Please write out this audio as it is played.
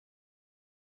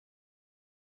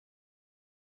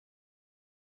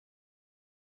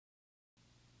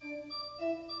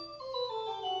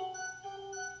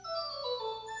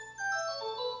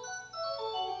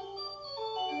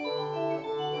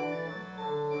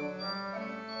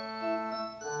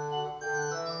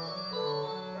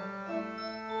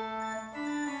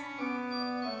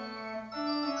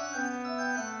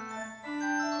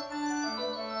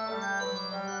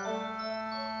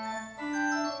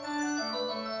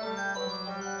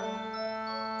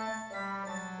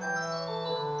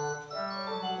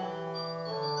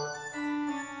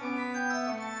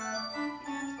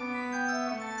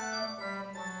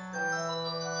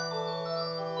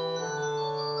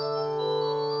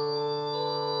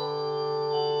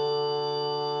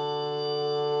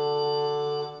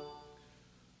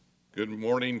Good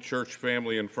morning, church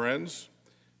family and friends.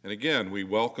 And again, we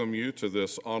welcome you to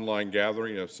this online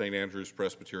gathering of St. Andrew's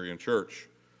Presbyterian Church.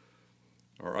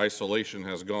 Our isolation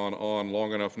has gone on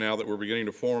long enough now that we're beginning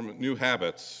to form new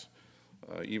habits,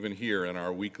 even here in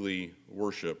our weekly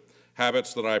worship.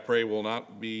 Habits that I pray will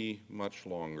not be much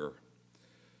longer.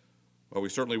 While we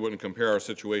certainly wouldn't compare our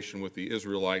situation with the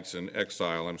Israelites in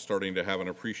exile, I'm starting to have an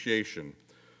appreciation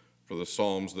for the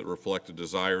Psalms that reflect a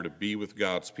desire to be with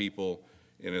God's people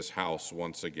in his house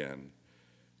once again.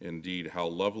 Indeed, how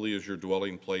lovely is your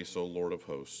dwelling place, O Lord of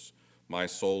hosts. My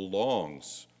soul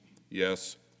longs,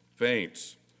 yes,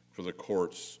 faints for the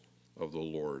courts of the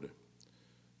Lord.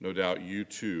 No doubt you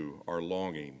too are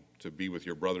longing to be with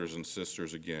your brothers and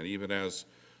sisters again, even as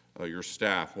your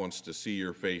staff wants to see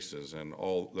your faces, and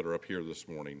all that are up here this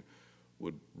morning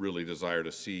would really desire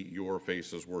to see your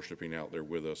faces worshiping out there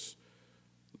with us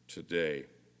today.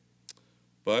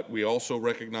 But we also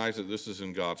recognize that this is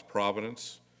in God's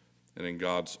providence and in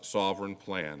God's sovereign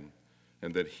plan,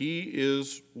 and that he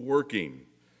is working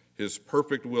his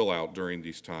perfect will out during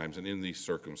these times and in these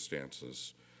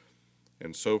circumstances.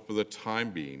 And so for the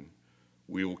time being,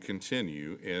 we will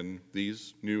continue in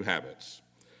these new habits.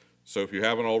 So if you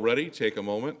haven't already, take a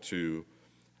moment to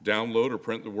download or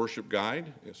print the worship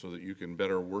guide so that you can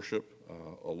better worship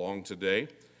along today.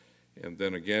 And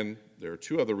then again, there are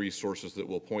two other resources that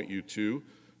we'll point you to,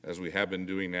 as we have been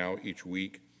doing now each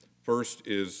week. First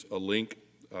is a link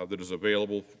that is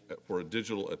available for a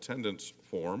digital attendance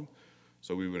form.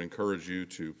 So we would encourage you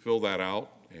to fill that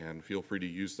out, and feel free to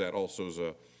use that also as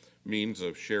a means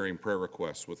of sharing prayer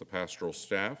requests with the pastoral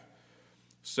staff.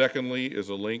 Secondly is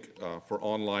a link for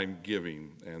online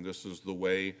giving, and this is the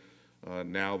way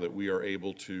now that we are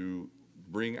able to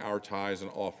bring our tithes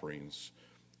and offerings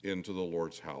into the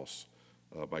Lord's house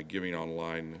by giving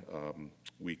online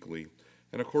weekly.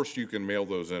 And of course you can mail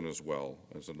those in as well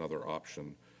as another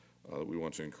option that we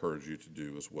want to encourage you to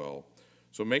do as well.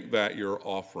 So make that your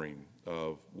offering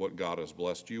of what God has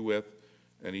blessed you with,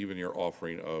 and even your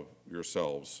offering of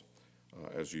yourselves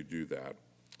as you do that.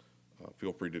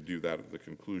 Feel free to do that at the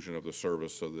conclusion of the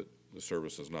service so that the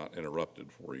service is not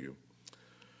interrupted for you.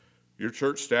 Your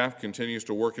church staff continues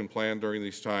to work and plan during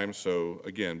these times, so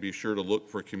again, be sure to look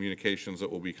for communications that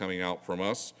will be coming out from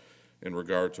us in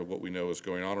regard to what we know is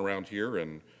going on around here,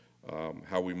 and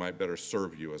how we might better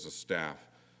serve you as a staff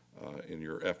in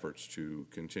your efforts to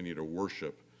continue to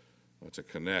worship, to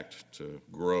connect, to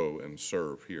grow and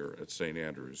serve here at St.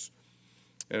 Andrew's.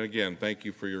 And again, thank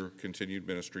you for your continued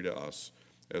ministry to us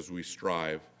as we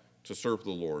strive to serve the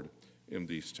Lord in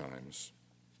these times.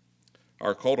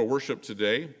 Our call to worship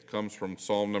today comes from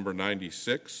Psalm number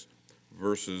 96,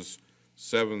 verses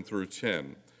 7 through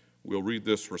 10. We'll read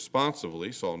this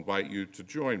responsively, so I'll invite you to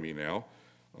join me now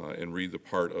and read the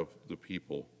part of the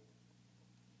people.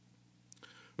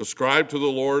 Ascribe to the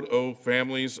Lord, O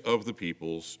families of the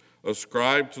peoples.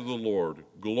 Ascribe to the Lord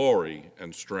glory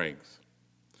and strength.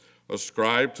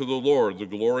 Ascribe to the Lord the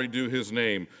glory due his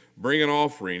name. Bring an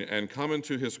offering and come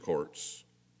into his courts.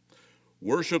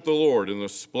 Worship the Lord in the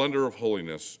splendor of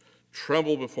holiness.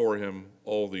 Tremble before him,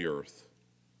 all the earth.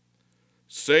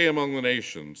 Say among the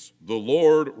nations, the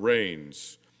Lord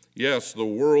reigns. Yes, the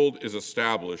world is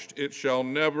established. It shall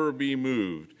never be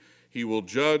moved. He will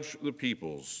judge the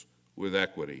peoples with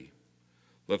equity.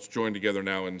 Let's join together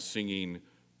now in singing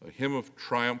a hymn of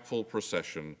triumphal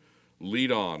procession.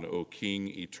 Lead on, O King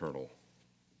eternal.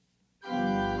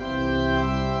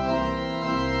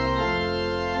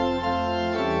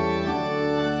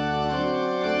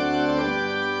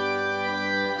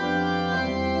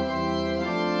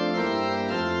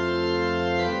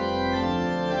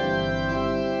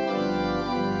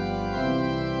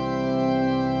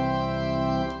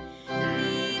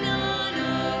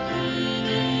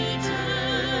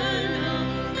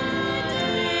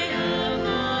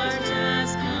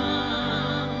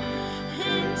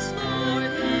 Henceforth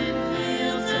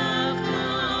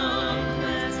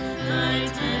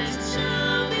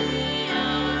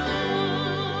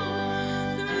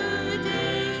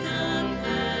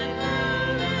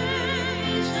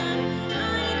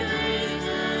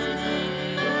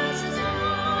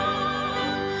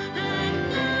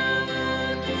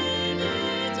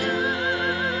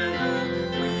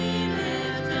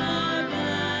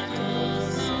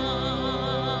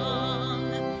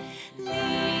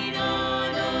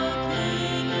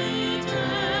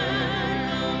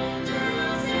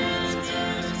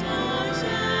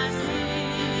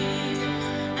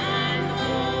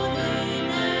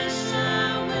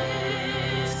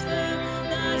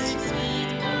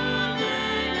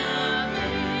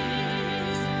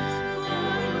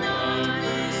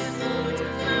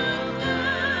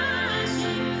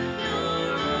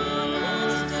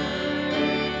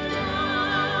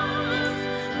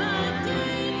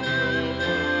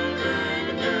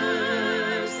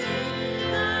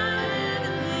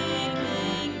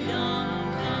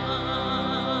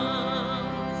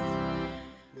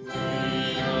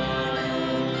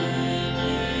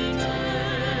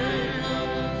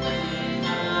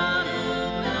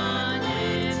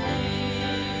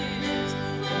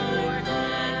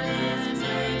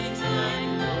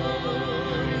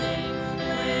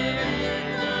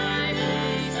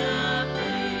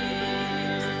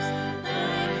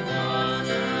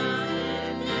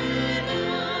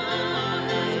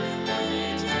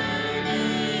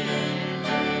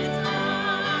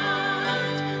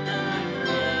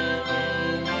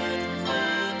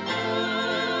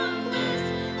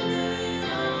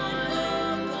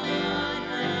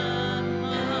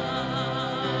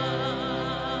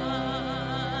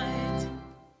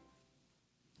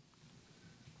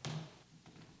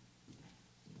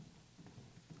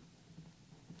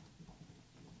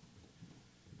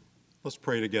Let's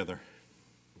pray together.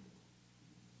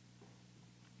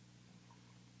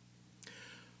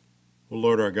 Well,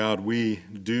 Lord our God, we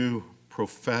do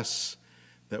profess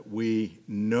that we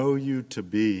know you to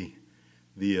be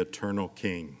the eternal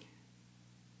King.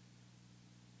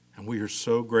 And we are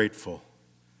so grateful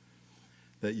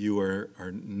that you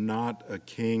are not a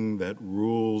king that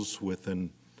rules with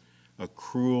a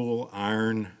cruel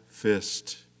iron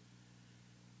fist,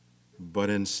 but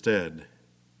instead,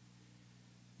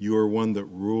 you are one that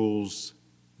rules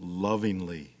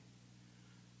lovingly,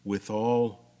 with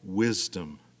all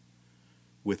wisdom,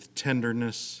 with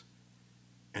tenderness,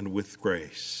 and with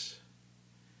grace.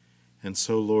 And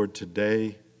so, Lord,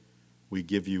 today we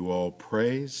give you all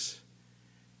praise,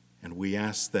 and we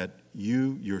ask that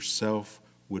you yourself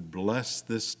would bless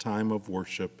this time of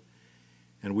worship,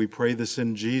 and we pray this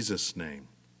in Jesus' name.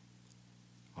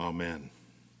 Amen.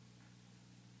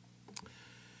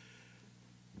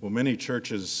 Well, many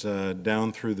churches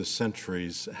down through the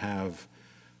centuries have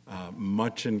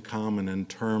much in common in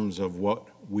terms of what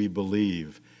we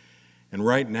believe. And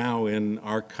right now in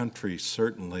our country,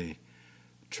 certainly,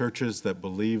 churches that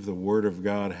believe the Word of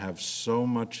God have so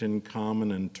much in common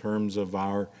in terms of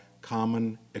our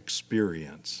common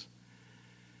experience.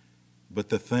 But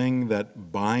the thing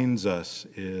that binds us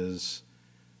is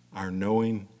our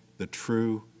knowing the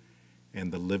true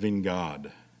and the living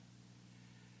God.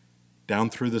 Down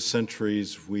through the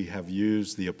centuries, we have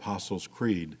used the Apostles'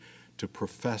 Creed to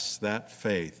profess that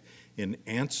faith in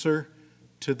answer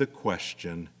to the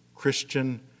question,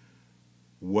 Christian,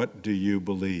 what do you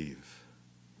believe?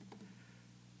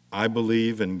 I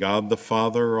believe in God the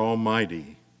Father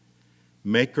Almighty,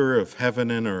 maker of heaven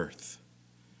and earth.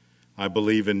 I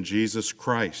believe in Jesus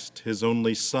Christ, his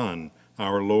only Son,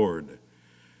 our Lord,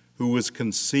 who was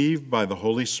conceived by the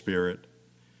Holy Spirit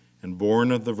and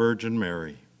born of the Virgin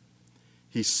Mary.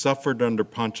 He suffered under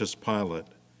Pontius Pilate,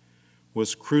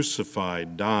 was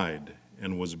crucified, died,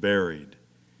 and was buried.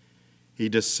 He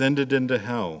descended into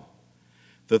hell.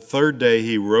 The third day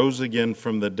he rose again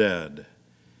from the dead.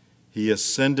 He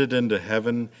ascended into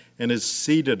heaven and is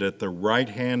seated at the right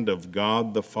hand of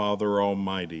God the Father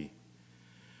Almighty.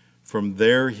 From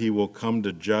there he will come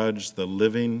to judge the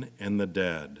living and the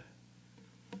dead.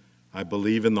 I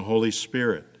believe in the Holy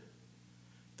Spirit,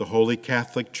 the Holy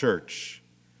Catholic Church,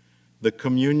 the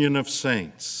communion of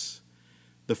saints,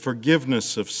 the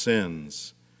forgiveness of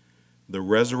sins, the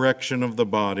resurrection of the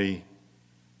body,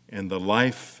 and the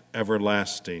life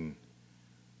everlasting.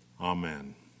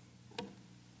 Amen.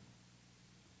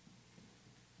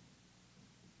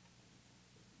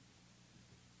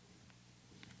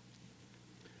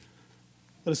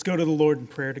 Let us go to the Lord in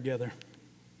prayer together.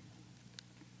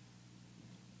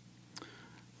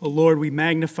 O Lord, we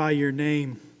magnify your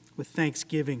name with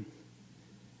thanksgiving.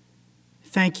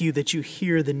 Thank you that you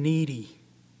hear the needy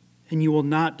and you will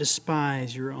not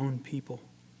despise your own people.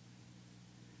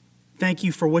 Thank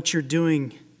you for what you're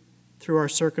doing through our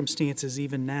circumstances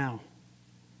even now,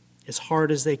 as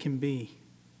hard as they can be,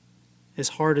 as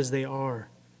hard as they are.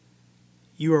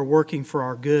 You are working for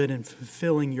our good and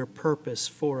fulfilling your purpose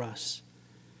for us.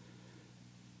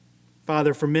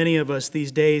 Father, for many of us,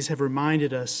 these days have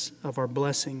reminded us of our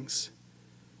blessings.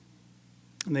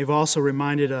 And they've also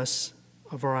reminded us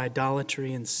of our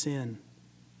idolatry and sin.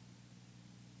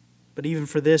 But even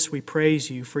for this, we praise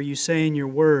you, for you say in your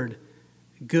word,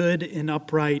 good and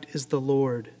upright is the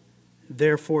Lord.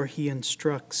 Therefore, he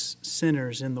instructs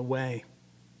sinners in the way.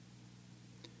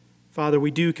 Father,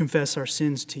 we do confess our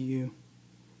sins to you.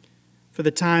 For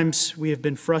the times we have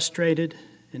been frustrated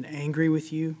and angry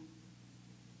with you,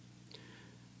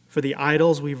 for the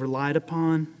idols we've relied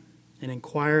upon and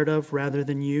inquired of rather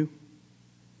than you,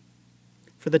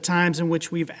 for the times in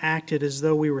which we've acted as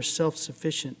though we were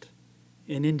self-sufficient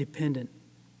and independent,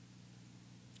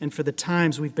 and for the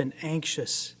times we've been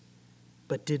anxious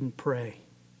but didn't pray.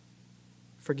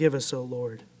 Forgive us, O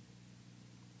Lord.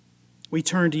 We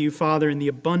turn to you, Father, in the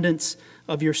abundance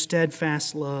of your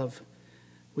steadfast love.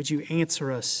 Would you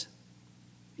answer us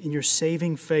in your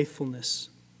saving faithfulness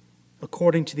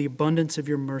according to the abundance of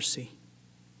your mercy?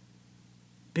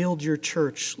 Build your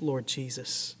church, Lord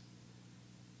Jesus.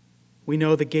 We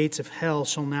know the gates of hell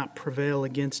shall not prevail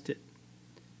against it.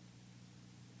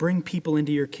 Bring people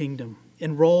into your kingdom.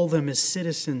 Enroll them as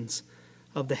citizens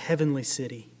of the heavenly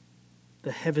city,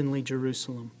 the heavenly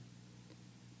Jerusalem.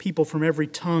 People from every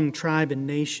tongue, tribe, and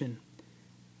nation.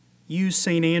 Use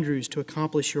St. Andrew's to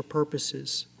accomplish your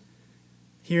purposes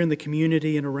here in the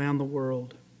community and around the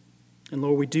world. And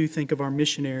Lord, we do think of our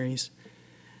missionaries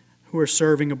who are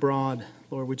serving abroad.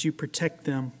 Lord, would you protect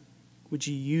them? Would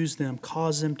you use them?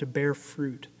 Cause them to bear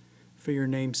fruit for your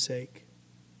name's sake.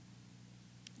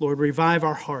 Lord, revive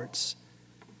our hearts,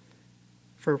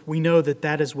 for we know that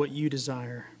that is what you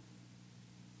desire,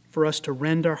 for us to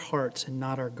rend our hearts and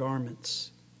not our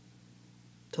garments,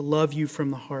 to love you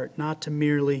from the heart, not to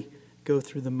merely go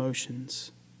through the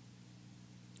motions.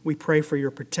 We pray for your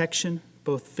protection,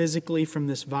 both physically from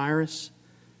this virus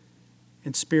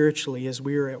and spiritually as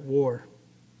we are at war.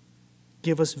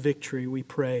 Give us victory, we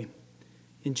pray.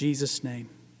 In Jesus' name,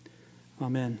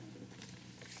 amen.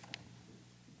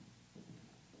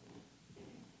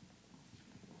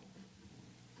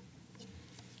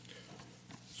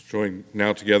 Let's join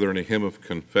now together in a hymn of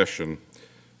confession,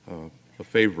 a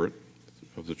favorite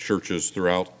of the churches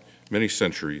throughout many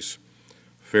centuries.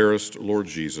 Fairest Lord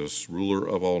Jesus, ruler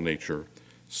of all nature,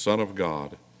 Son of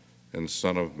God and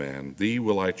Son of man, thee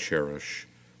will I cherish,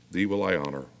 thee will I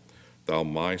honor, thou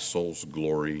my soul's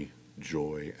glory,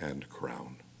 joy, and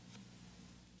crown.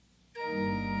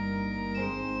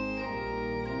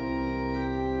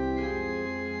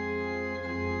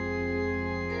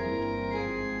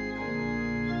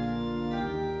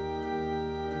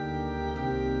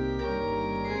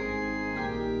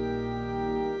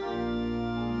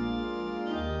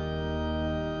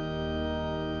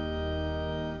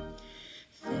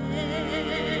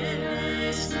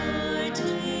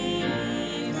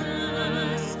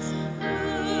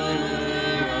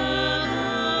 Ruler of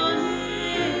all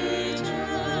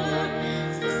nature,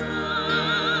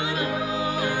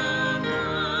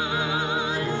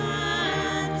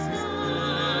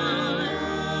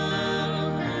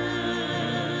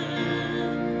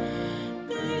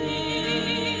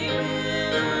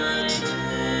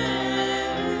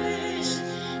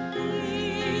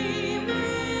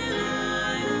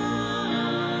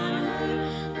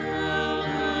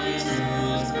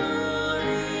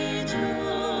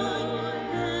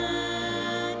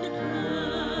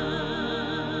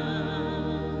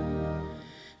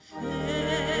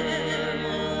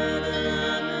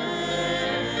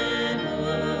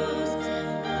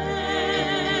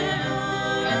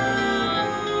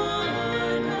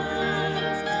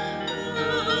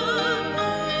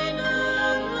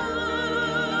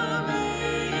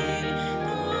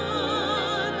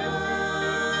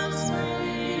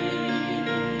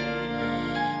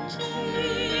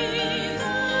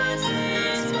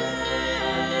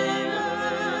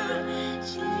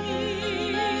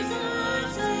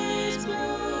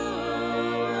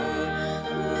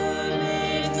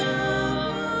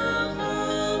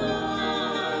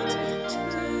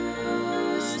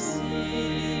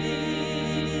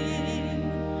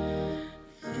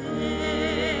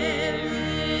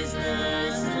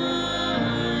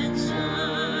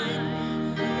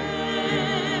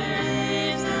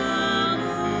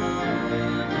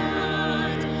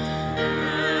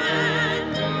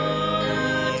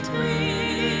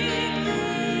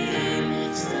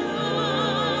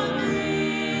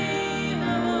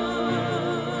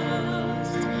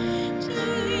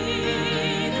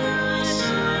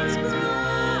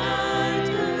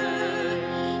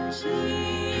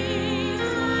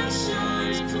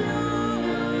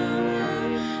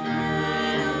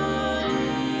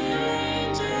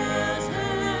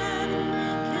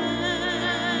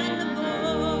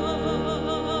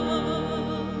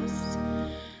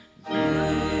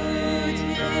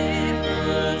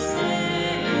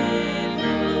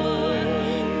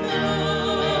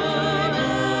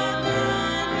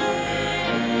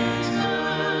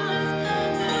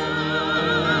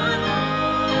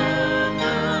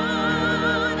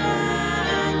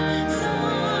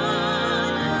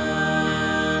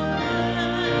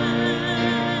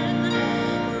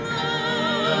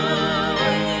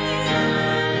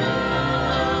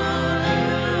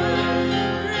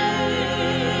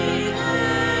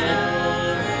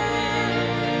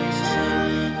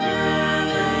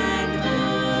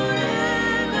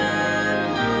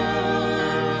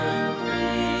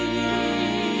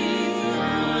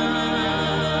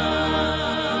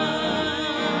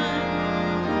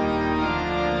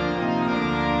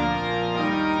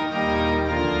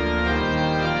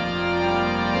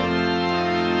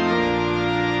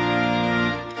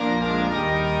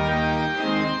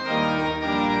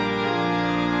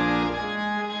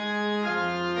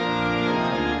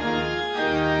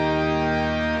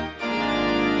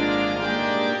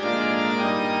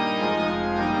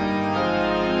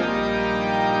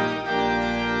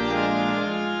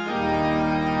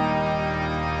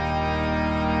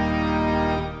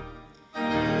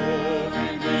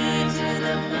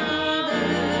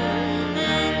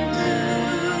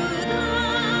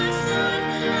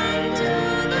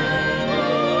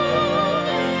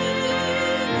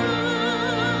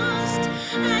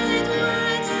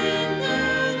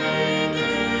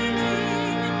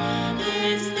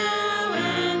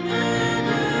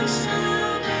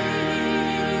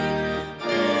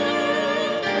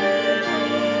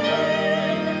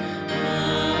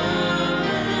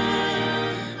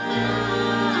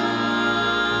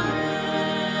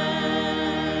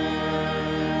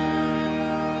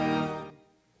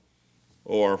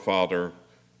 O our Father,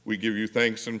 we give you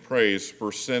thanks and praise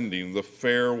for sending the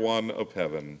fair one of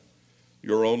heaven,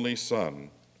 your only Son,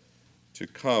 to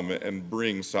come and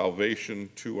bring salvation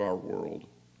to our world,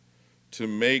 to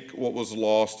make what was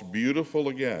lost beautiful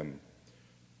again,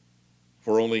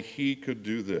 for only he could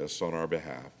do this on our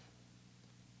behalf.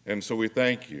 And so we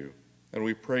thank you and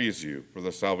we praise you for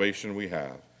the salvation we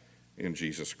have in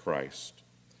Jesus Christ.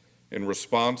 In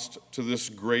response to this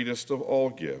greatest of all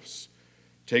gifts,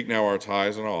 take now our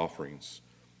tithes and offerings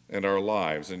and our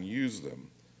lives and use them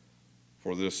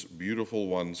for this beautiful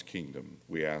one's kingdom.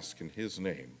 We ask in his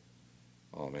name.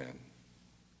 Amen.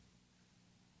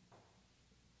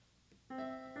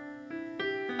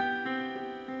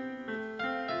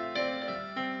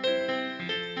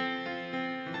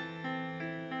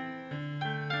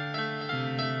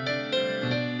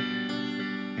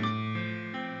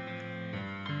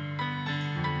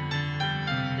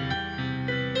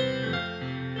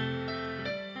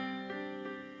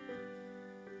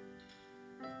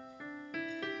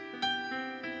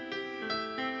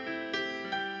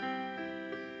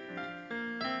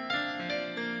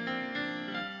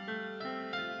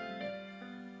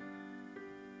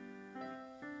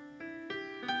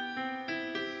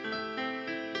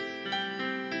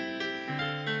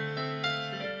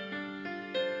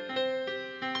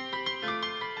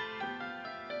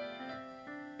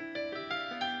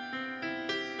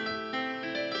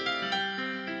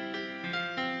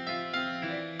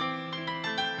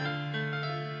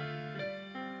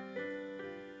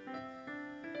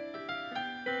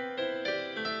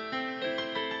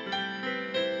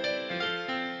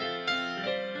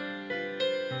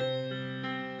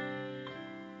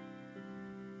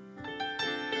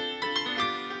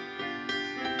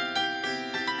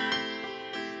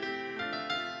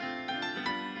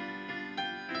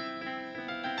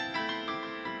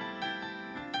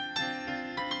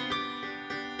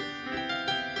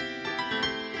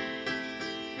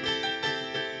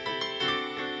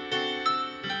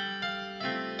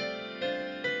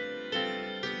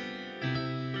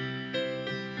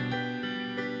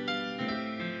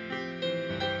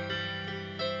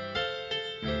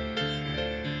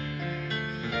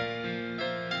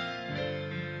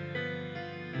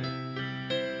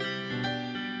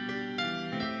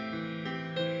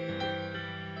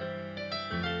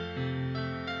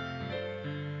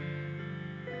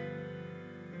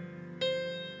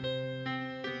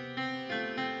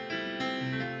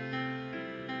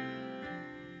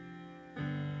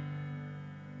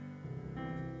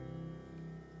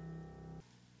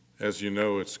 As you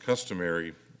know, it's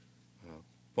customary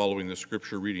following the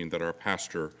scripture reading that our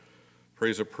pastor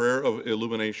prays a prayer of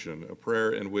illumination, a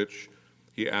prayer in which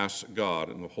he asks God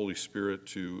and the Holy Spirit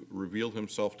to reveal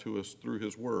himself to us through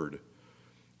his word.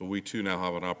 But we too now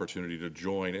have an opportunity to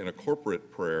join in a corporate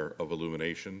prayer of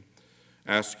illumination,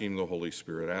 asking the Holy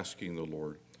Spirit, asking the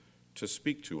Lord to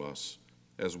speak to us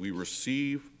as we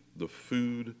receive the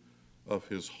food of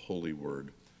his holy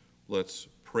word. Let's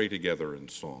pray together in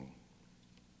song.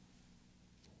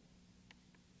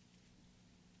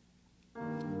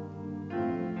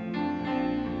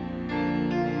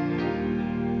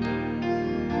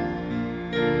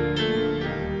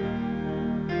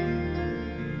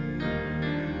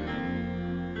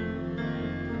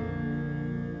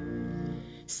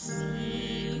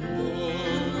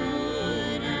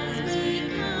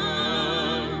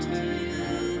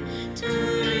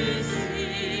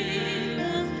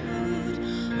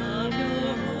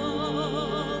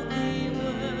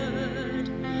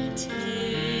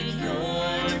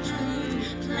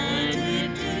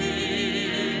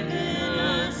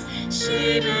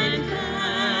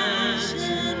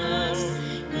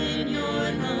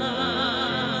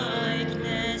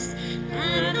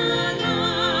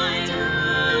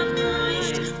 Of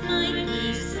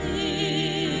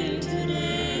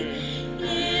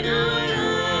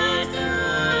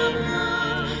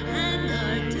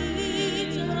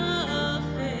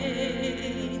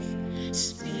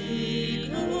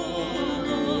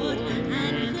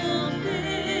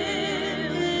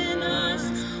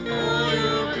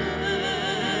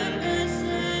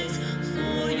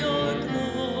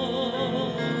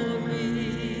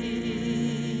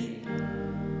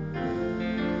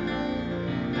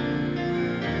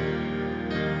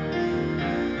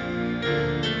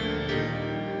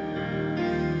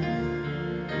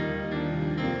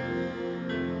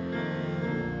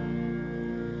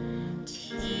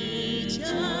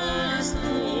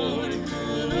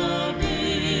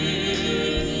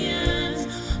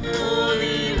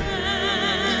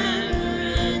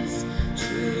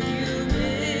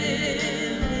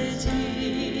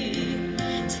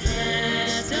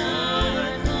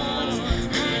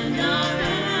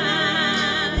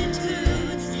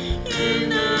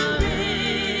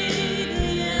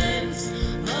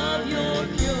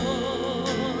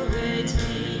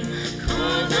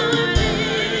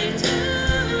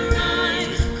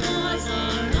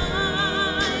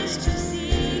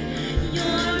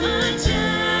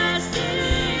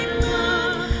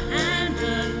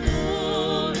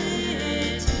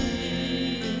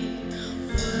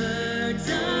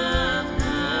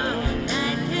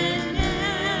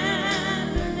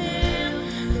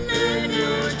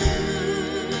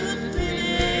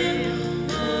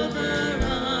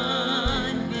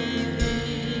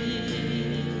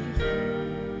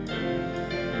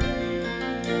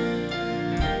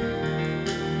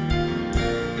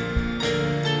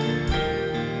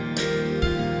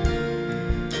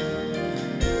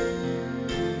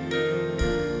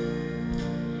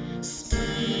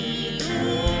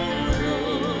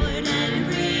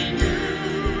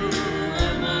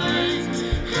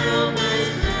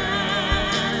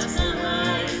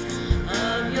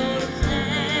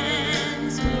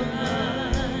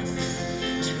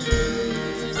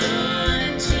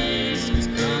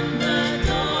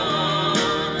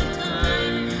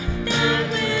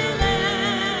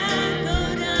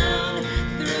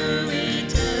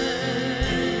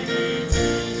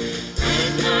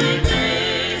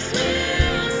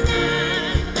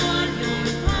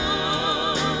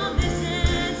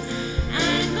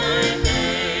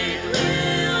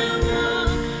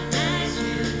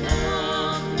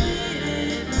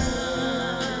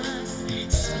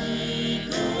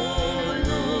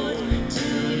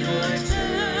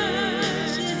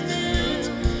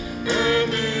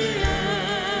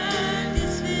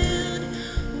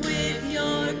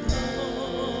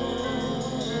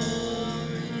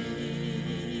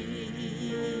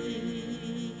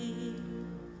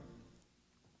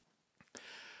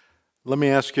Let me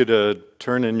ask you to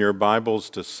turn in your Bibles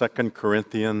to 2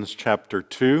 Corinthians chapter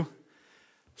 2.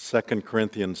 2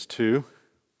 Corinthians 2.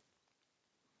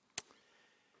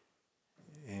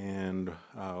 And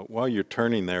while you're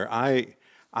turning there, I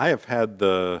have had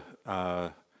the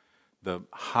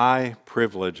high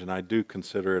privilege, and I do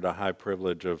consider it a high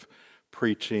privilege, of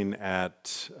preaching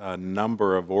at a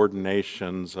number of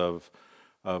ordinations of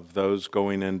those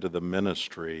going into the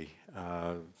ministry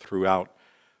throughout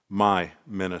my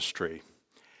ministry.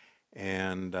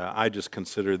 And I just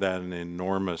consider that an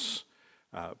enormous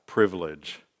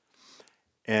privilege.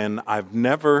 And I've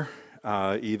never,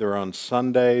 either on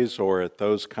Sundays or at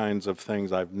those kinds of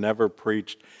things, I've never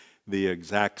preached the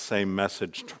exact same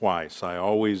message twice. I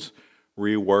always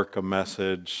rework a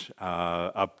message,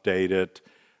 update it,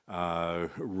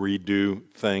 redo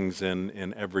things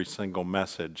in every single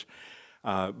message.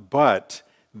 But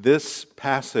this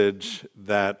passage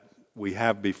that we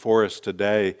have before us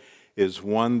today is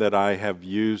one that I have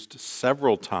used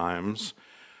several times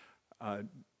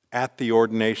at the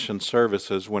ordination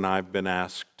services when I've been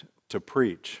asked to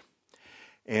preach.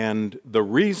 And the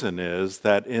reason is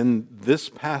that in this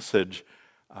passage,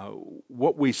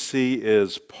 what we see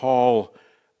is Paul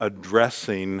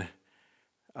addressing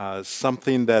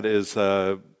something that is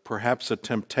perhaps a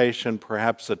temptation,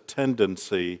 perhaps a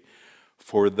tendency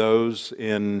for those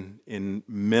in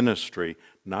ministry,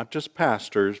 not just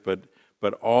pastors,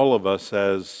 but all of us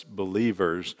as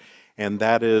believers, and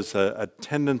that is a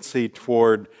tendency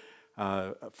toward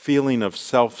a feeling of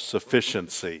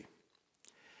self-sufficiency.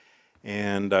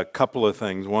 And a couple of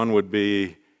things. One would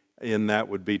be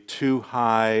too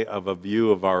high of a view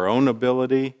of our own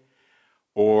ability,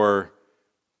 or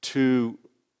too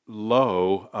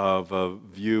low of a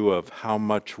view of how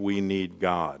much we need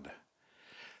God.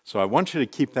 So I want you to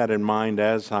keep that in mind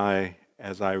as I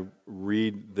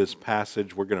read this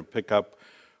passage. We're going to pick up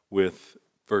with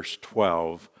verse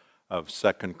 12 of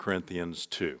 2 Corinthians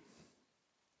 2.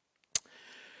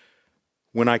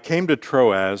 When I came to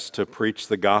Troas to preach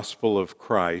the gospel of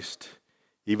Christ,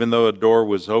 even though a door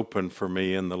was open for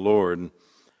me in the Lord,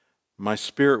 my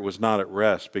spirit was not at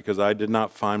rest because I did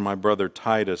not find my brother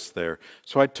Titus there.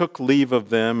 So I took leave of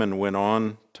them and went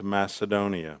on to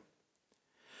Macedonia.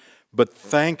 But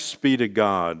thanks be to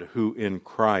God, who in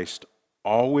Christ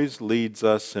always leads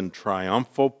us in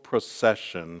triumphal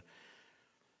procession,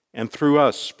 and through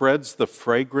us spreads the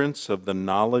fragrance of the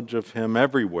knowledge of Him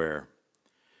everywhere.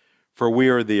 For we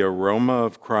are the aroma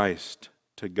of Christ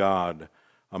to God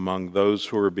among those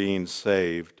who are being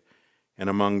saved and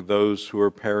among those who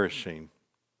are perishing.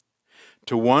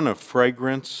 To one a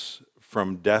fragrance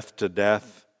from death to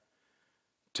death,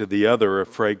 to the other a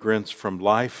fragrance from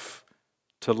life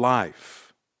to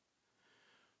life.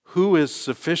 Who is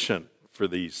sufficient for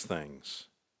these things?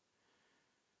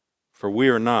 For we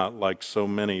are not like so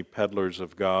many peddlers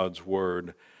of God's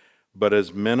word, but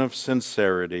as men of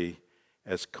sincerity,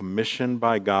 as commissioned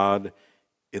by God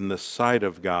in the sight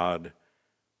of God,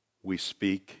 we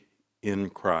speak in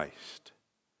Christ.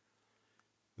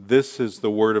 This is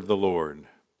the word of the Lord.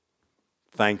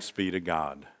 Thanks be to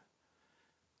God.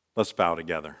 Let's bow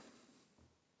together.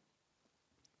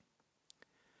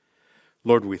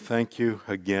 Lord, we thank you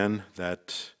again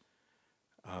that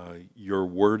your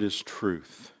word is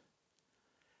truth.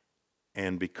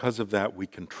 And because of that, we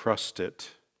can trust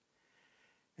it.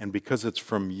 And because it's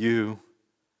from you,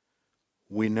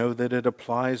 we know that it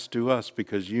applies to us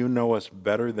because you know us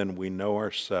better than we know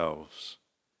ourselves.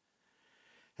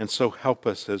 And so help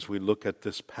us as we look at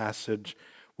this passage.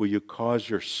 Will you cause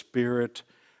your Spirit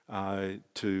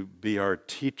to be our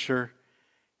teacher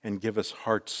and give us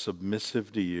hearts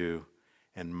submissive to you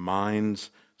and minds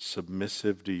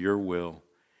submissive to your will?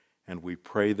 And we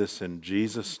pray this in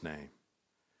Jesus' name.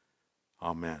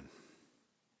 Amen.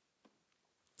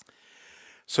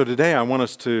 So today I want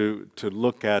us to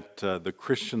look at the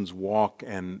Christian's walk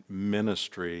and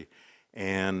ministry.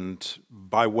 And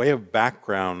by way of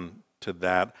background to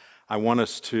that, I want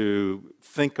us to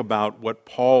think about what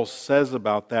Paul says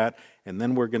about that, and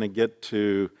then we're going to get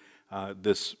to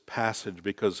this passage,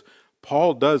 because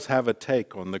Paul does have a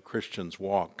take on the Christian's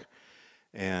walk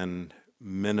and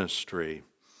ministry.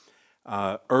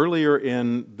 Earlier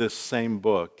in this same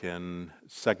book, in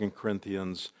 2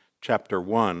 Corinthians chapter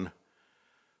 1,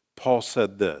 Paul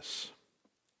said this,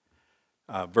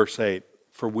 verse 8,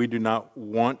 "For we do not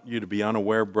want you to be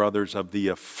unaware, brothers, of the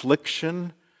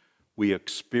affliction we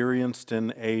experienced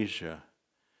in Asia,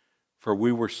 for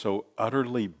we were so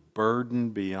utterly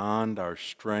burdened beyond our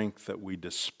strength that we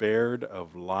despaired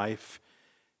of life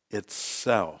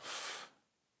itself."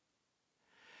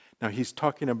 Now he's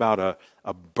talking about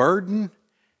a burden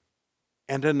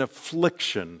and an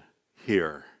affliction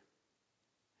here.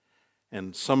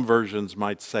 And some versions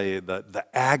might say the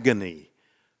agony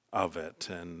of it,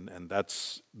 and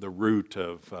that's the root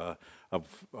of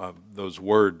those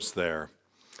words there.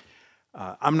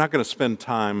 I'm not going to spend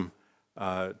time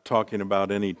talking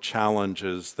about any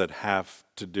challenges that have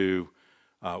to do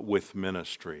with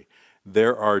ministry.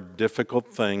 There are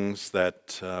difficult things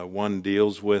that one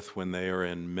deals with when they are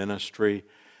in ministry,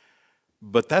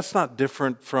 but that's not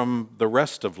different from the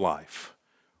rest of life,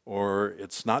 or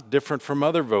it's not different from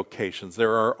other vocations.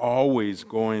 There are always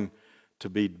going to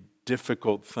be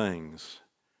difficult things.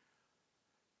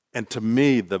 And to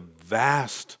me, the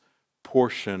vast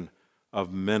portion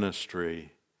of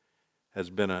ministry has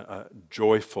been a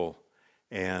joyful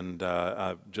and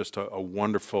just a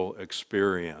wonderful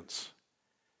experience.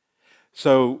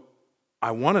 So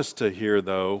I want us to hear,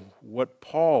 though, what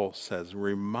Paul says.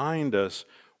 Remind us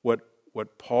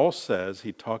what Paul says.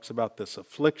 He talks about this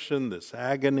affliction, this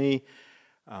agony,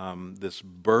 this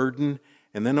burden.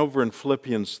 And then over in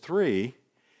Philippians 3,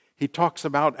 he talks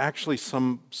about actually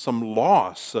some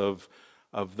loss of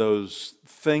those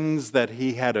things that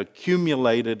he had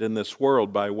accumulated in this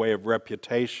world by way of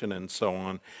reputation and so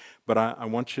on. But I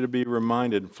want you to be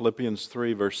reminded in Philippians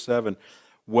 3, verse 7,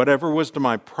 whatever was to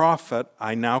my profit,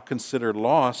 I now consider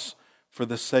loss for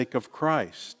the sake of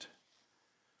Christ.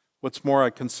 What's more, I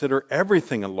consider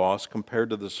everything a loss compared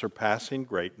to the surpassing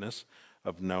greatness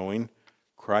of knowing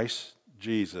Christ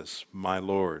Jesus, my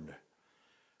Lord,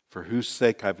 for whose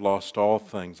sake I've lost all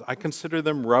things. I consider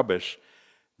them rubbish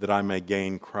that I may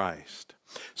gain Christ.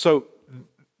 So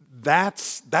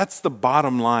that's the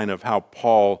bottom line of how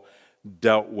Paul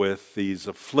dealt with these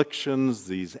afflictions,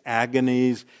 these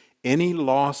agonies, any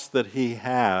loss that he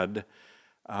had.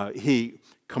 He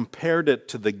compared it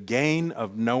to the gain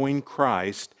of knowing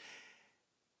Christ,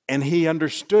 and he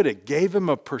understood it, gave him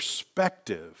a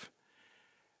perspective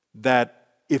that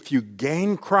if you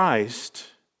gain Christ,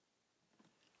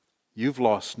 you've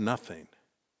lost nothing.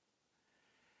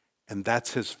 And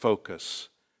that's his focus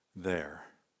there.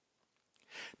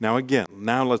 Now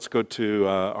let's go to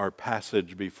our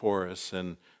passage before us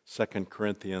in 2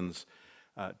 Corinthians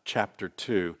chapter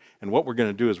 2. And what we're going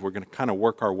to do is we're going to kind of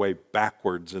work our way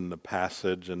backwards in the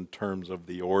passage in terms of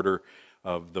the order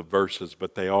of the verses,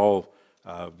 but they all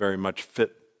very much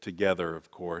fit together,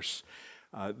 of course.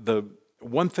 The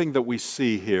one thing that we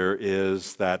see here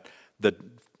is that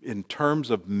in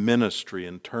terms of ministry,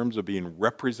 in terms of being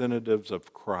representatives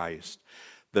of Christ,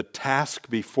 the task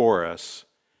before us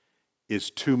is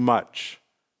too much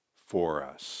for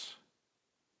us.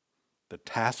 The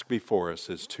task before us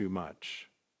is too much.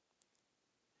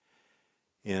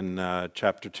 In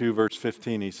chapter 2, verse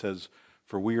 15, he says,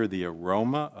 "For we are the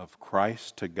aroma of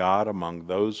Christ to God among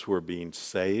those who are being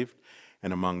saved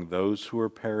and among those who are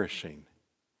perishing."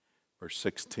 Verse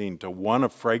 16, "To one a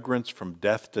fragrance from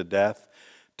death to death,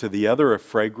 to the other a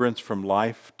fragrance from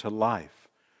life to life.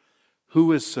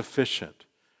 Who is sufficient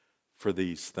for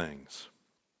these things?"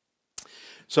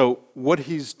 So what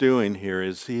he's doing here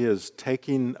is he is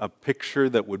taking a picture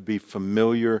that would be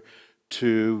familiar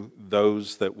to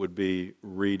those that would be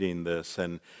reading this,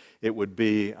 and it would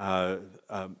be a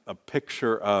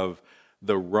picture of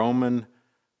the Roman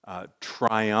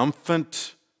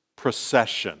triumphant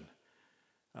procession,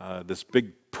 this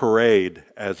big parade,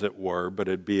 as it were, but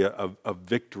it'd be a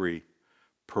victory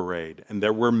parade. And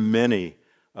there were many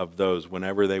of those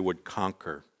whenever they would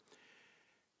conquer.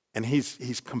 And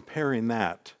he's comparing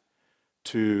that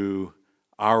to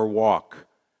our walk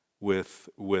with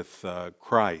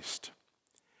Christ.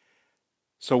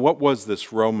 So what was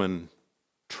this Roman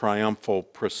triumphal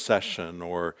procession,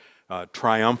 or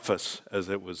triumphus as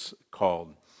it was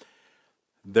called?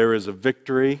 There is a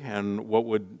victory, and what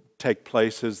would take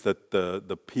place is that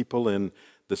the people in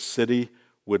the city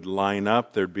would line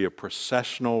up. There'd be a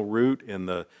processional route in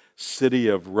the city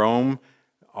of Rome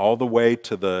all the way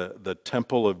to the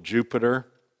temple of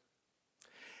Jupiter.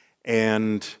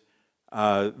 And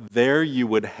there you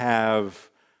would have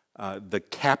the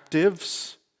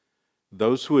captives,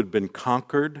 those who had been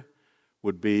conquered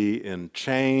would be in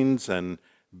chains and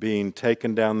being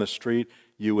taken down the street.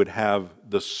 You would have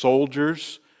the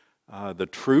soldiers, the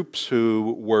troops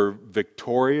who were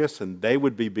victorious, and they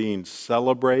would be being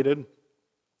celebrated.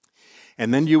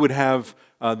 And then you would have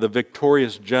the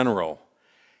victorious general,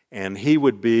 and he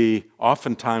would be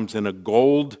oftentimes in a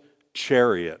gold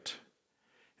chariot.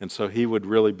 And so he would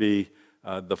really be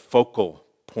the focal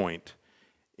point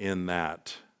in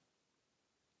that.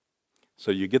 So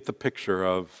you get the picture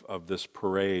of this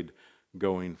parade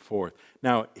going forth.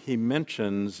 Now, he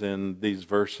mentions in these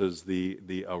verses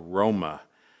the aroma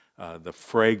the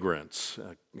fragrance.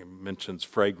 It mentions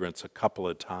fragrance a couple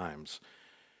of times.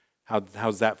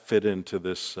 How's that fit into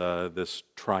this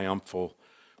triumphal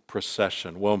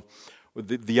procession? Well,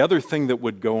 the other thing that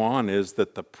would go on is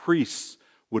that the priests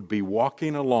would be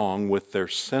walking along with their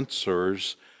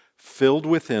censers filled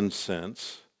with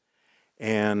incense,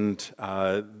 and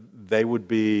they would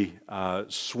be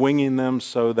swinging them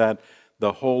so that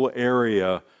the whole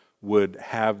area would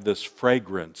have this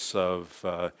fragrance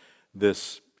of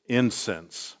this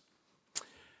incense.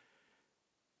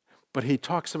 But he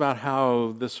talks about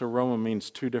how this aroma means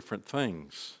two different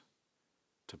things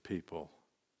to people.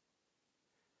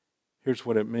 Here's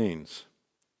what it means.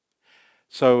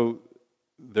 So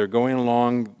they're going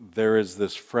along, there is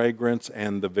this fragrance,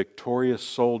 and the victorious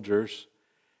soldiers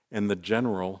and the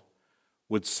general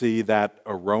would see that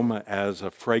aroma as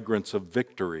a fragrance of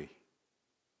victory.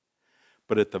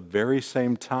 But at the very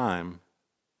same time,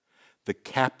 the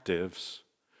captives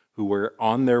who were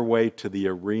on their way to the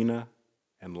arena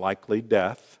and likely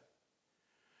death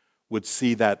would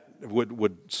see that,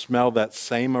 would smell that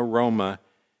same aroma,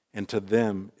 and to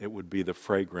them it would be the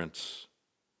fragrance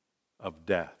of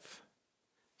death.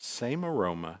 Same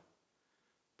aroma,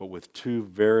 but with two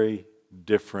very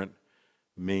different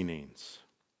meanings.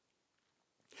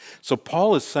 So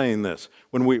Paul is saying this,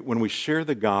 when we share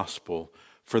the gospel,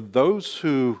 for those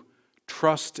who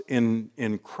trust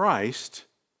in Christ,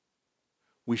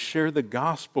 we share the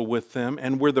gospel with them,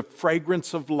 and we're the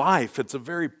fragrance of life. It's a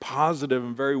very positive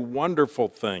and very wonderful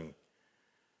thing.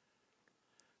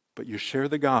 But you share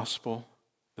the gospel,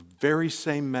 the very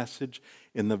same message,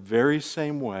 in the very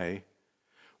same way,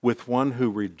 with one who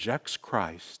rejects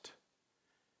Christ,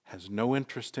 has no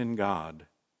interest in God,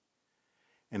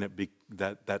 and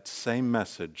that same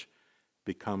message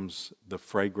becomes the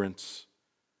fragrance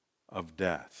of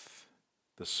death,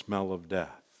 the smell of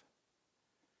death.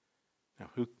 Now,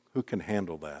 who can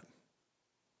handle that?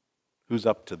 Who's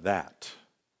up to that?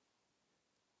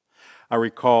 I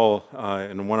recall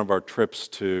in one of our trips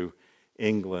to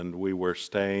England, we were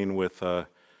staying with a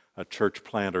church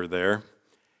planter there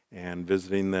and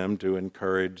visiting them to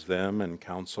encourage them and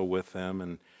counsel with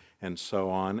them and so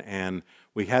on. And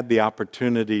we had the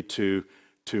opportunity to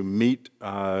meet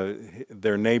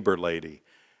their neighbor lady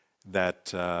that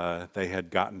they had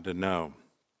gotten to know.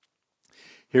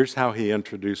 Here's how he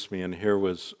introduced me, and here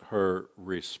was her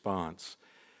response.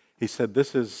 He said,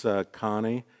 "This is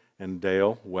Connie and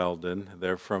Dale Welden.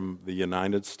 They're from the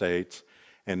United States,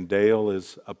 and Dale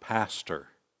is a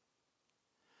pastor."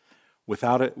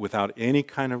 Without any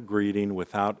kind of greeting,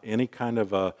 without any kind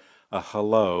of a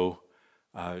hello,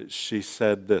 she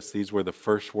said this. These were the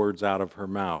first words out of her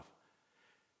mouth.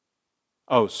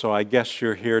 "Oh, so I guess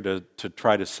you're here to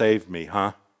try to save me,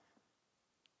 huh?"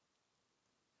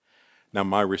 Now,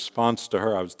 my response to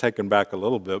her, I was taken back a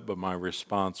little bit, but my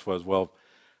response was, well,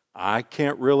 I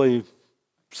can't really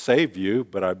save you,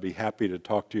 but I'd be happy to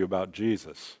talk to you about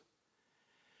Jesus.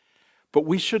 But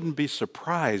we shouldn't be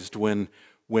surprised when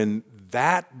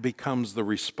that becomes the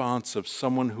response of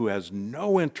someone who has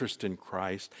no interest in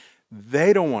Christ.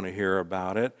 They don't want to hear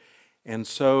about it, and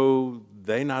so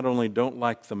they not only don't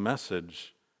like the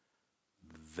message,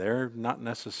 they're not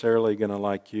necessarily going to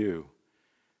like you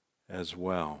as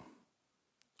well.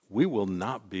 We will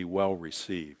not be well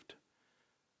received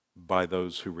by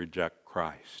those who reject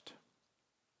Christ.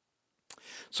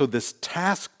 So this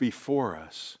task before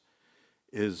us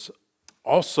is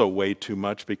also way too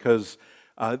much, because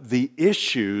the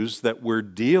issues that we're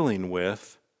dealing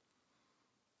with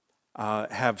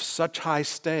have such high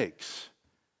stakes.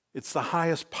 It's the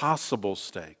highest possible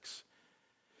stakes.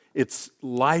 It's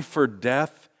life or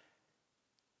death,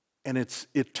 and it's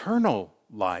eternal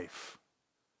life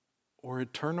or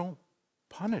eternal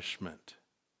punishment.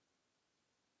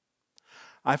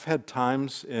 I've had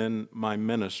times in my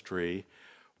ministry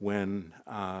when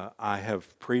I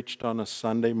have preached on a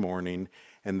Sunday morning,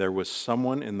 and there was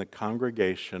someone in the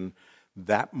congregation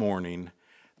that morning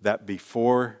that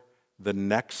before the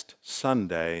next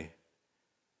Sunday,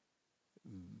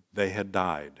 they had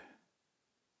died.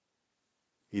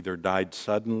 Either died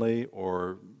suddenly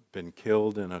or been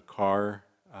killed in a car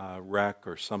wreck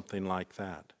or something like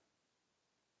that.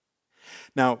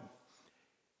 Now,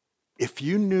 if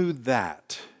you knew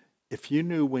that, if you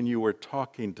knew when you were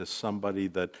talking to somebody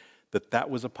that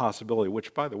was a possibility,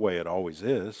 which, by the way, it always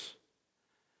is,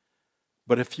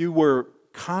 but if you were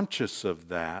conscious of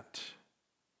that,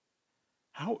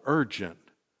 how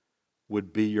urgent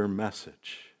would be your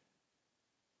message?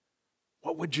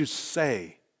 What would you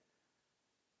say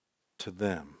to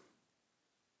them?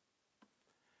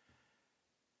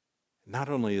 Not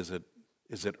only is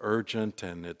it urgent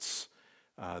and it's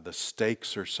The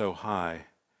stakes are so high,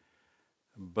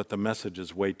 but the message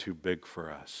is way too big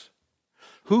for us.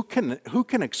 Who can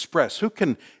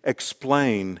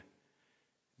explain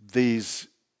these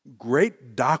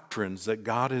great doctrines that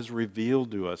God has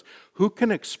revealed to us? Who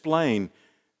can explain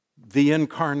the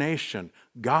incarnation,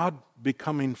 God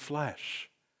becoming flesh?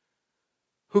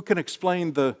 Who can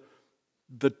explain the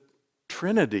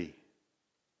Trinity,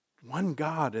 one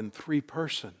God in three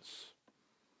persons?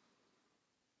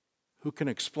 Who can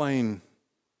explain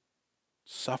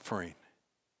suffering?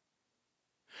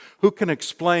 Who can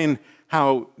explain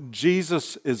how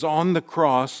Jesus is on the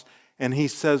cross and he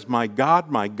says, my God,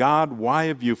 why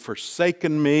have you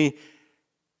forsaken me?"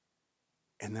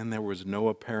 And then there was no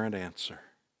apparent answer.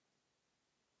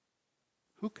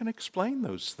 Who can explain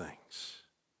those things?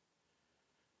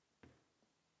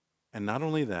 And not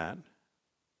only that,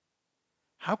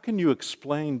 how can you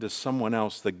explain to someone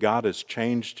else that God has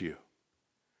changed you?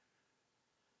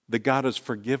 That God has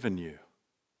forgiven you?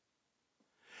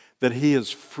 That He has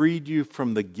freed you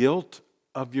from the guilt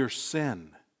of your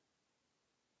sin?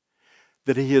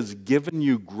 That He has given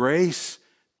you grace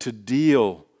to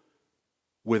deal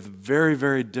with very,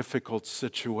 very difficult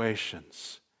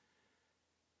situations?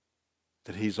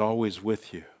 That He's always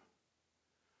with you?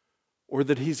 Or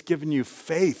that He's given you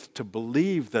faith to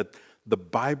believe that the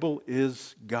Bible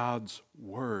is God's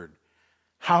Word?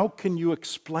 How can you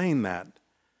explain that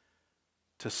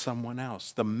to someone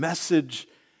else? The message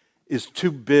is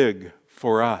too big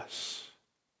for us.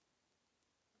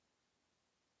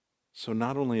 So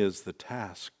not only is the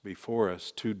task before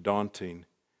us too daunting,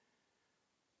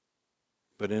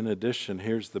 but in addition,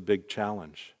 here's the big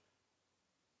challenge.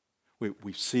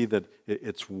 We see that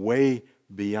it's way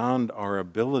beyond our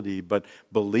ability, but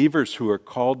believers who are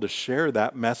called to share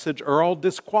that message are all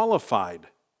disqualified.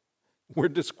 We're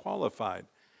disqualified.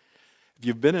 If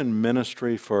you've been in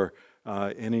ministry for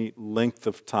any length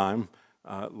of time,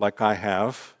 like I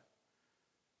have,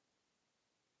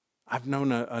 I've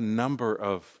known a number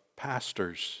of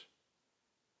pastors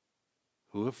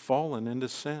who have fallen into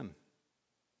sin.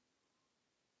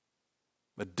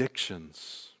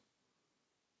 Addictions,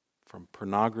 from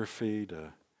pornography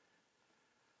to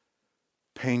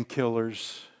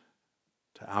painkillers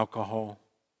to alcohol,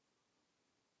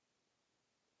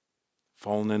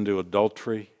 fallen into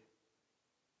adultery,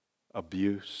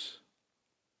 abuse.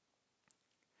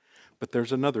 But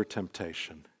there's another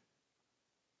temptation,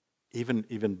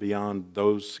 even beyond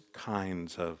those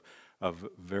kinds of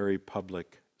very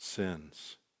public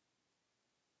sins.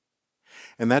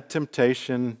 And that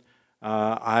temptation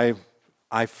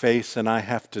I face and I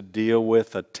have to deal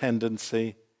with a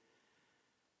tendency.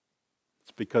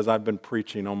 It's because I've been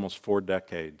preaching almost 4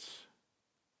 decades.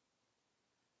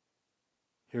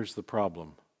 Here's the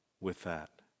problem with that.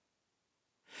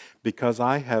 Because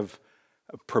I have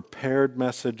prepared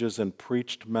messages and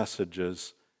preached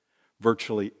messages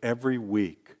virtually every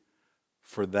week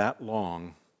for that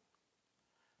long,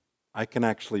 I can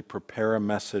actually prepare a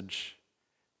message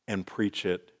and preach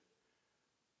it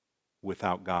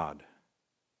without God.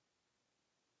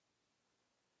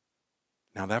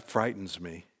 Now that frightens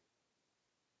me.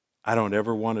 I don't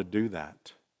ever want to do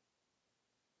that.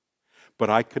 But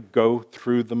I could go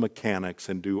through the mechanics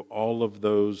and do all of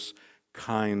those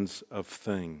kinds of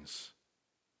things.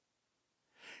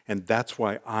 And that's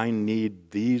why I need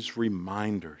these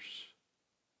reminders.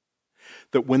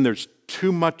 That when there's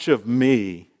too much of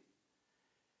me,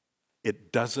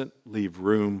 it doesn't leave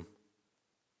room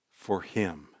for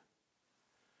Him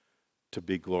to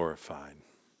be glorified.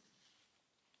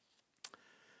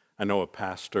 I know a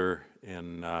pastor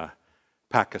in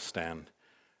Pakistan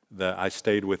that I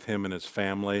stayed with him and his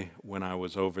family when I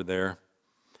was over there.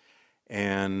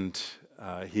 And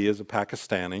he is a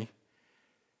Pakistani.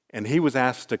 And he was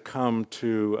asked to come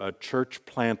to a church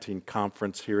planting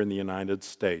conference here in the United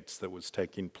States that was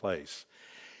taking place.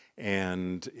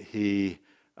 And he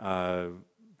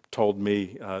told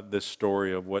me this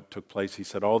story of what took place. He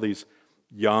said all these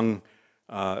young,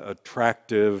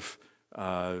 attractive,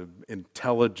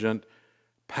 intelligent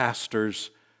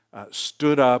pastors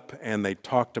stood up and they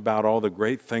talked about all the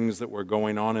great things that were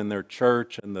going on in their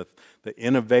church and the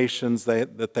innovations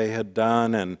that they had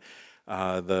done and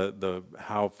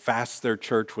how fast their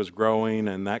church was growing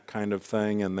and that kind of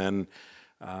thing. And then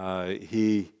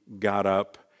he got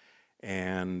up,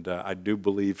 and I do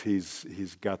believe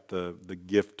he's got the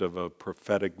gift of a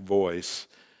prophetic voice.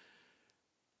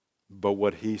 But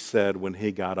what he said when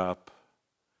he got up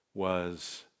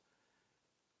was,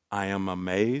 "I am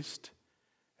amazed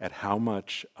at how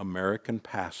much American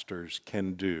pastors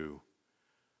can do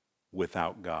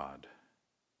without God."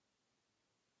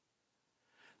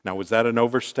 Now, was that an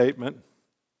overstatement?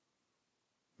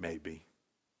 maybe.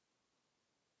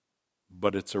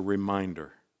 But it's a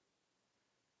reminder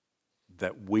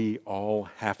that we all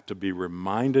have to be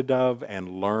reminded of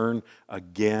and learn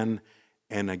again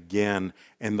and again.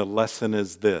 And the lesson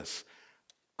is this: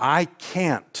 I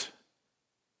can't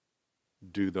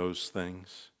do those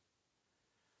things,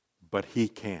 but He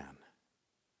can.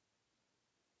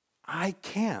 I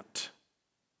can't.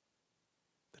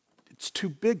 It's too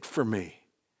big for me.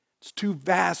 It's too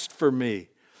vast for me.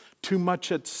 Too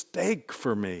much at stake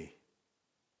for me.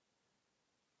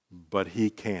 But He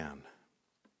can.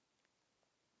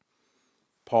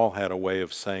 Paul had a way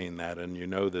of saying that, and you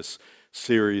know this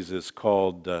series is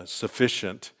called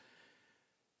Sufficient.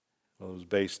 Well, it was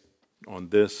based on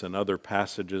this and other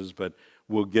passages, but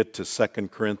we'll get to 2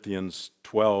 Corinthians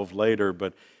 12 later.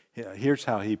 But here's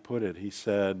how he put it. He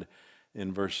said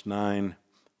in verse 9,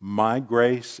 "My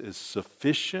grace is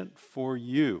sufficient for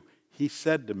you." He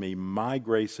said to me, "My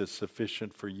grace is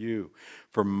sufficient for you,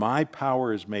 for my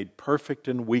power is made perfect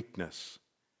in weakness."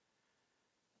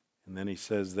 And then he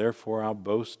says, "Therefore I'll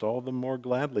boast all the more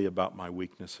gladly about my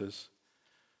weaknesses,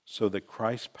 so that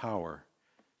Christ's power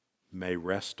may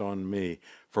rest on me.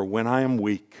 For when I am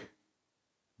weak,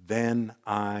 then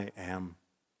I am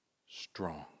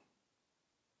strong."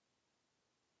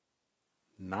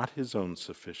 Not his own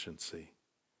sufficiency,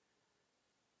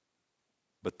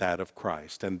 but that of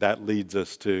Christ. And that leads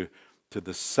us to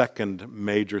the second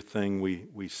major thing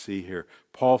we see here.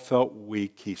 Paul felt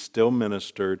weak. He still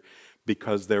ministered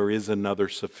because there is another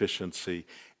sufficiency,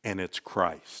 and it's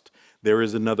Christ. There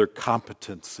is another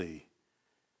competency,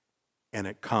 and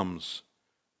it comes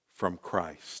from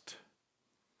Christ.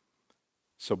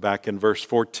 So back in verse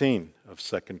 14 of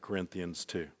 2 Corinthians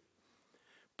 2.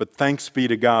 "But thanks be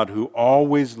to God who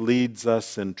always leads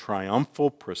us in triumphal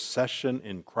procession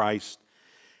in Christ,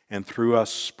 and through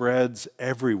us spreads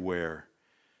everywhere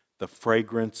the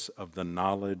fragrance of the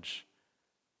knowledge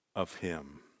of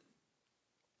Him."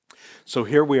 So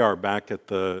here we are back at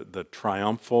the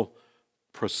triumphal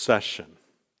procession.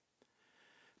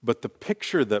 But the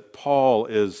picture that Paul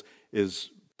is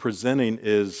presenting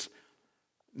is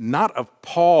not of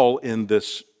Paul in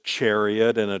this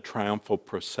chariot in a triumphal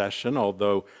procession,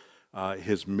 although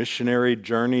his missionary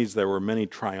journeys, there were many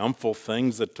triumphal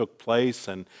things that took place,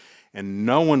 and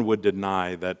no one would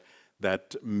deny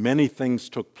that many things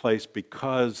took place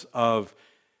because of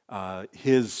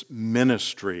his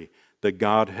ministry that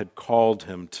God had called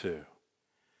him to.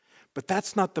 But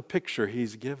that's not the picture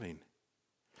he's giving.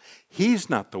 He's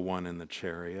not the one in the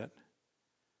chariot,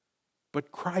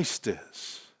 but Christ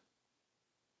is.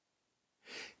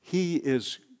 He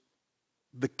is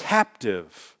the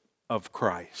captive of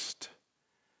Christ,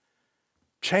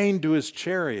 chained to his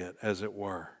chariot, as it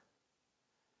were,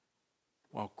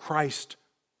 while Christ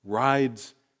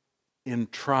rides in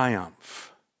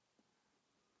triumph.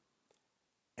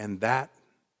 And that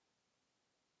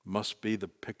must be the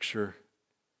picture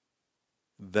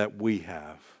that we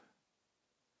have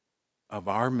of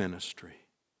our ministry,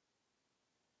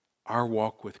 our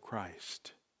walk with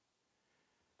Christ,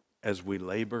 as we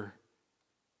labor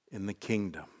in the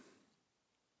kingdom.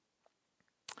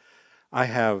 I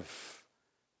have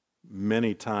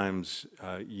many times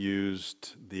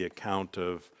used the account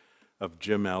of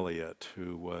Jim Elliot,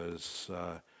 who was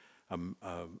a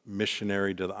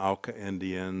missionary to the Auca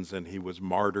Indians, and he was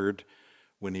martyred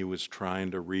when he was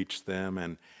trying to reach them.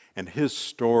 And his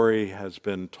story has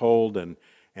been told and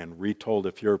retold.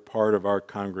 If you're part of our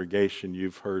congregation,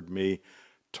 you've heard me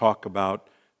talk about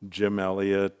Jim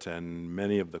Elliot and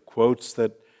many of the quotes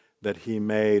that he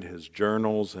made, his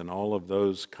journals and all of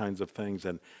those kinds of things.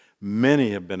 And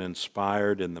many have been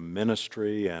inspired in the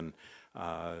ministry and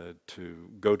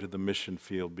to go to the mission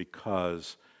field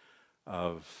because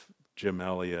of Jim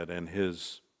Elliot and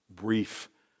his brief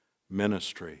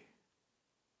ministry.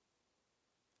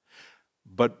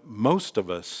 But most of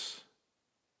us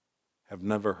have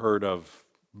never heard of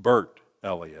Bert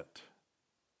Elliot.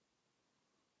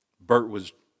 Bert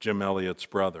was Jim Elliot's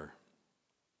brother.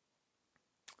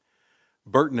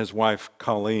 Bert and his wife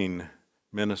Colleen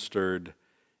ministered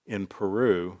in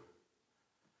Peru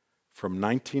from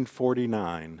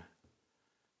 1949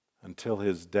 until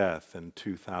his death in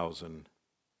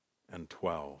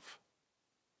 2012.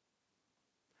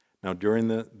 Now, during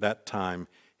that time,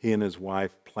 he and his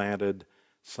wife planted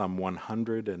some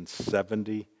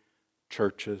 170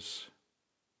 churches.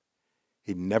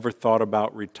 He never thought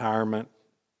about retirement.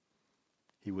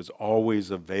 He was always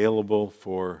available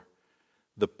for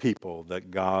the people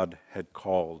that God had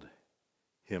called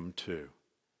him to.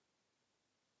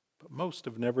 But most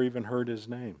have never even heard his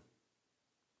name.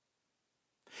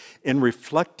 In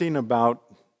reflecting about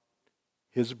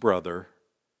his brother,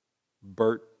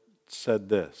 Bert said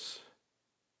this: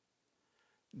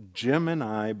 Jim and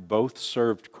I both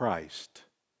served Christ,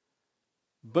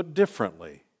 but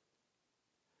differently.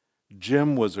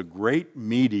 Jim was a great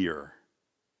meteor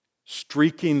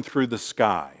streaking through the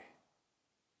sky.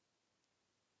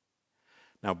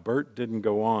 Now, Bert didn't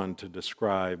go on to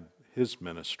describe his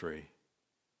ministry,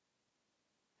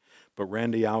 but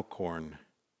Randy Alcorn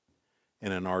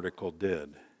in an article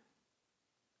did.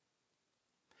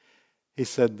 He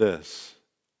said this: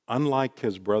 unlike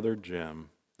his brother Jim,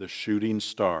 the shooting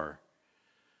star,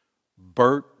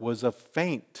 Bert was a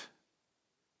faint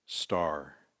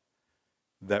star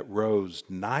that rose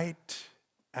night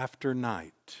after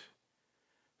night,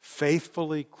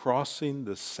 faithfully crossing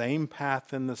the same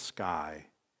path in the sky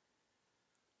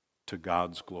to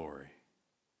God's glory.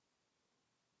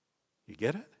 You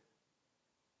get it?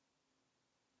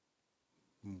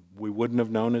 We wouldn't have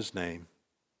known his name,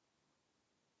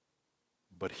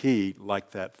 but he,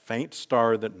 like that faint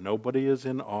star that nobody is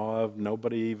in awe of,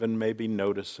 nobody even maybe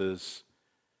notices,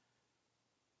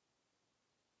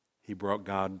 he brought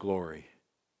God glory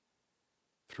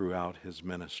throughout his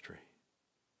ministry.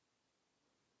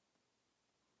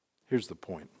 Here's the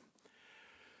point.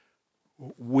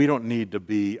 We don't need to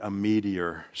be a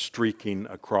meteor streaking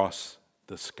across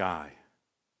the sky.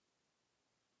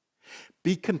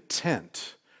 Be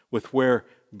content with where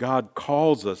God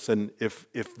calls us, and if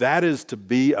that is to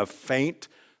be a faint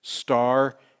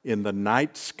star in the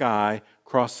night sky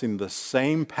crossing the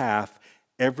same path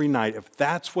every night, if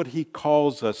that's what He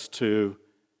calls us to,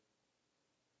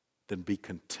 then be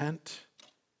content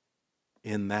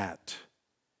in that,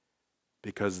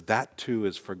 because that too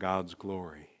is for God's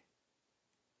glory.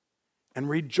 And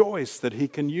rejoice that He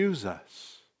can use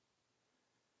us.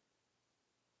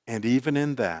 And even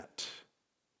in that,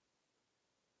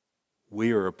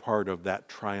 we are a part of that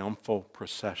triumphal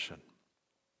procession.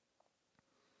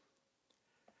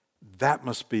 That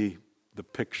must be the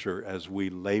picture as we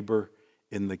labor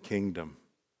in the kingdom.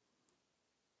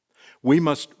 We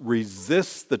must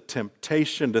resist the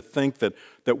temptation to think that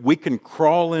we can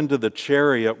crawl into the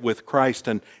chariot with Christ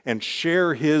and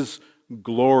share His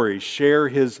glory, share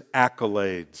His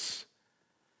accolades.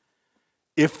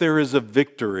 If there is a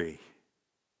victory,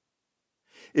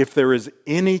 if there is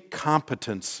any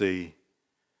competency,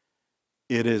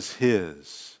 it is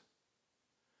His.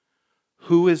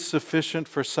 Who is sufficient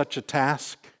for such a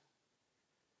task?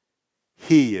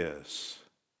 He is.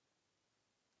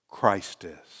 Christ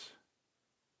is.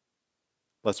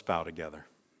 Let's bow together.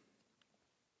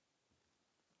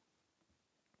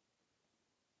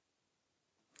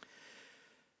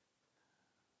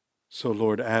 So,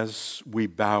 Lord, as we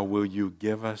bow, will You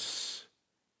give us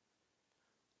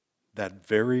that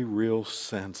very real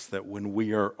sense that when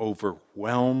we are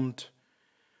overwhelmed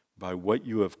by what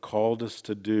You have called us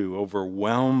to do,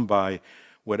 overwhelmed by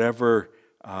whatever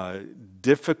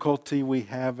difficulty we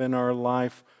have in our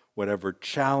life, whatever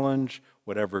challenge,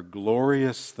 whatever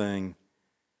glorious thing,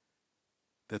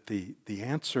 that the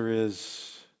answer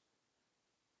is,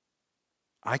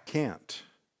 I can't,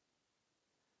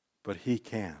 but He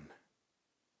can.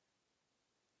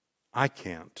 I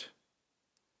can't,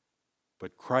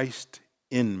 but Christ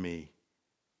in me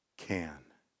can.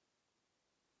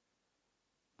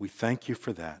 We thank You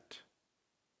for that.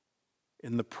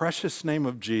 In the precious name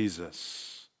of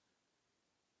Jesus,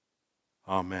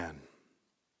 amen.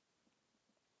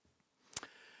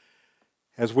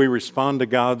 As we respond to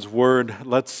God's word,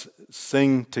 let's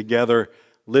sing together,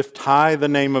 "Lift High the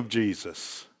Name of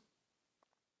Jesus."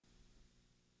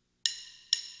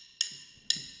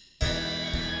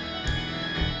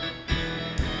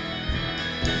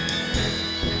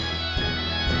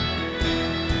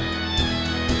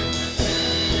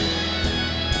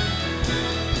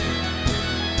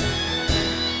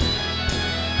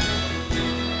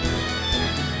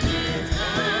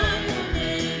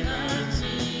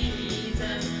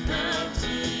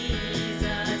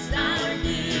 Jesus, our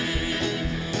King,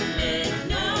 make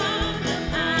known the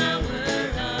power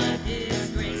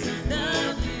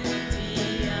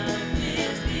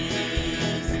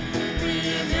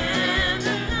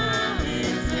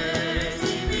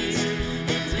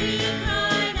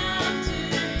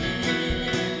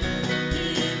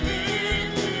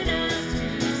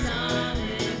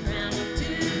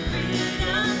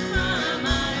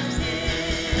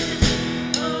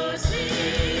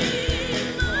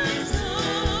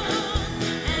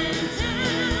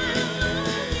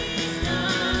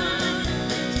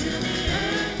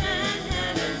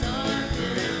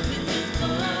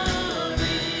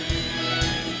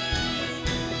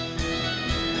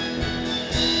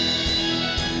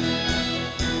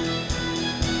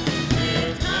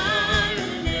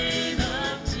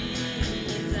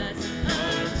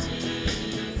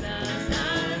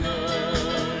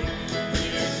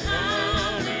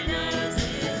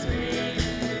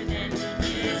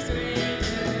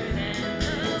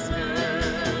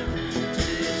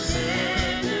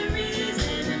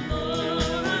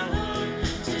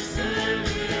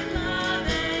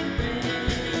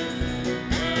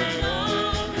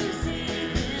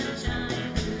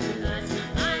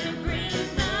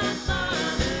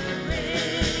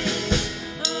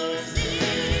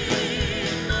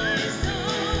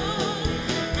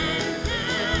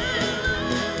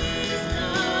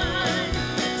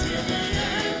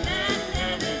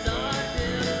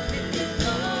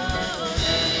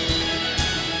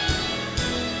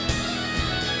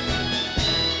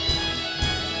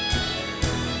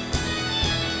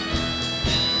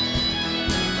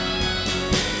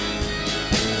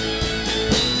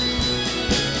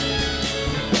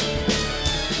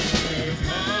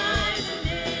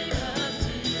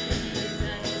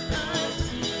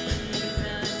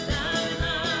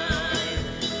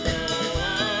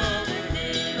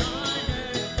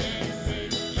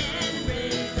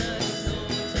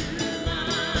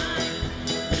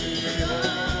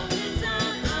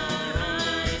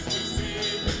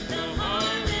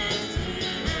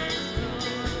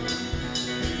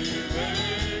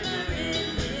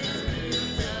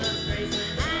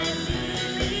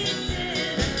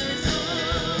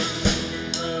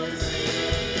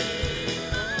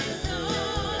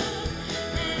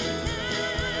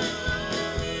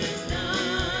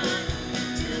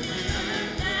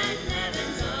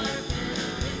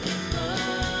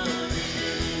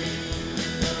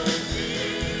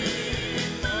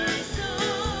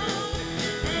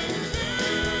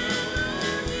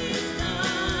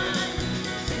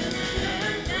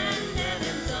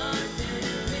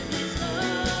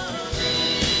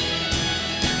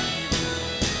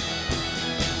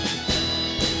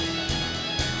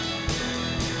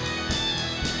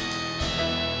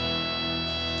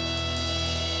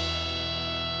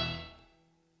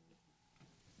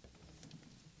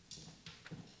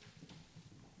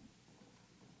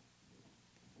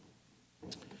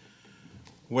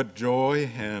What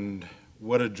joy, and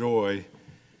what a joy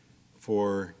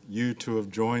for you to have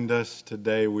joined us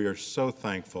today. We are so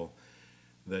thankful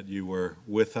that you were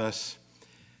with us.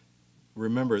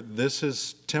 Remember, this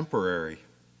is temporary.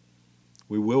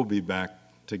 We will be back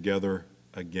together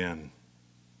again.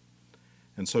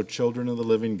 And so, children of the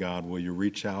living God, will you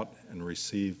reach out and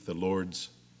receive the Lord's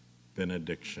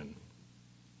benediction?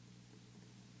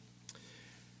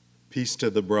 Peace to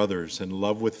the brothers and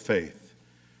love with faith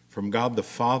from God the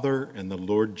Father and the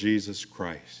Lord Jesus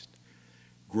Christ.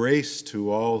 Grace to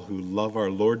all who love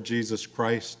our Lord Jesus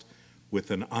Christ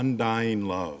with an undying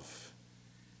love.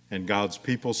 And God's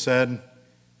people said,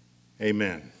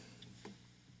 Amen.